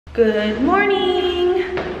Good morning.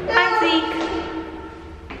 Hi, Zeke.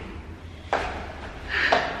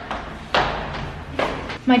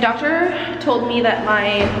 My doctor told me that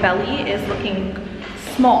my belly is looking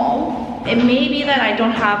small. It may be that I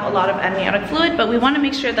don't have a lot of amniotic fluid, but we want to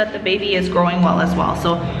make sure that the baby is growing well as well.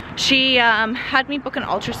 So she had me book an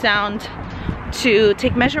ultrasound to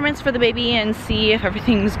take measurements for the baby and see if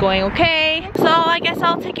everything's going okay. So I guess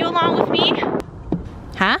I'll take you along with me.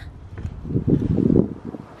 Huh?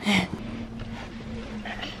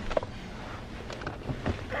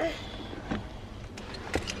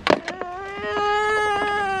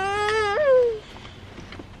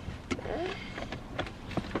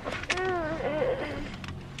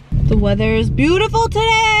 The weather is beautiful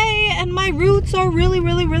today and my roots are really my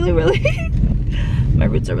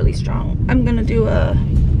roots are really strong. I'm gonna do a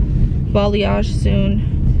balayage soon.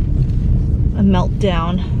 A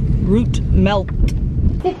meltdown. Root melt.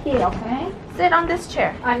 Sit here, okay? Sit on this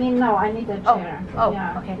chair. I mean, no, I need a chair. Oh,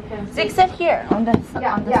 yeah, okay. Sit. Sit here on the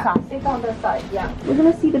side. Sit on the side, yeah. We're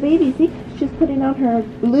gonna see the baby. See, she's putting on her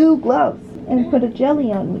blue gloves and put a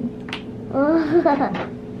jelly on me.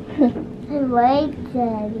 I like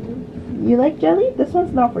jelly. You like jelly? This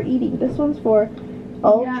one's not for eating. This one's for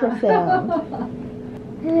ultrasound.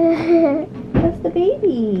 That's the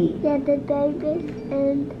baby. Yeah, the babies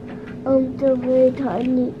and the very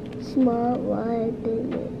tiny small water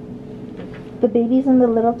balloon. The baby's in the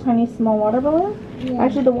little tiny small water balloon? Yeah.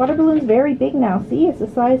 Actually, the water balloon's very big now. See, it's the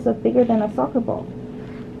size of bigger than a soccer ball.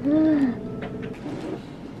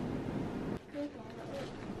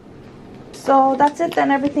 So that's it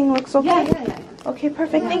then, everything looks okay? Yeah. Okay,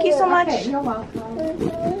 perfect. Thank you so much. Okay, you're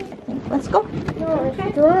welcome. Let's go.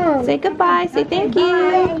 No, Say goodbye. Say thank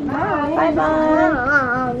you. Bye.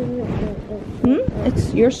 Bye-bye.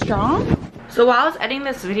 You're strong? So while I was editing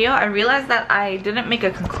this video, I realized that I didn't make a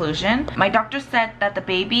conclusion. My doctor said that the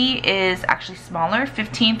baby is actually smaller,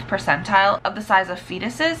 15th percentile of the size of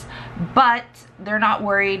fetuses, but they're not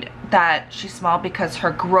worried that she's small because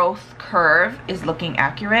her growth curve is looking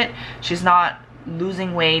accurate. She's not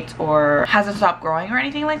losing weight or hasn't stopped growing or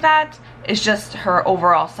anything like that. It's just her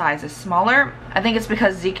overall size is smaller. I think it's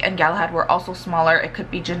because Zeke and Galahad were also smaller. It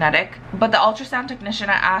could be genetic. But the ultrasound technician,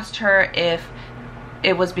 I asked her if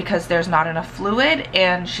it was because there's not enough fluid,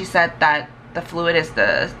 and she said that the fluid is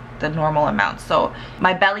the normal amount. So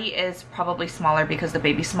my belly is probably smaller because the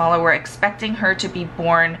baby's smaller. We're expecting her to be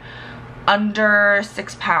born under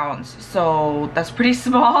 6 pounds, so that's pretty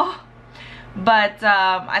small. But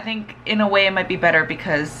I think in a way it might be better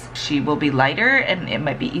because she will be lighter and it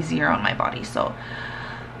might be easier on my body. So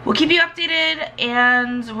we'll keep you updated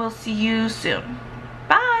and we'll see you soon.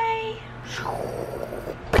 Bye.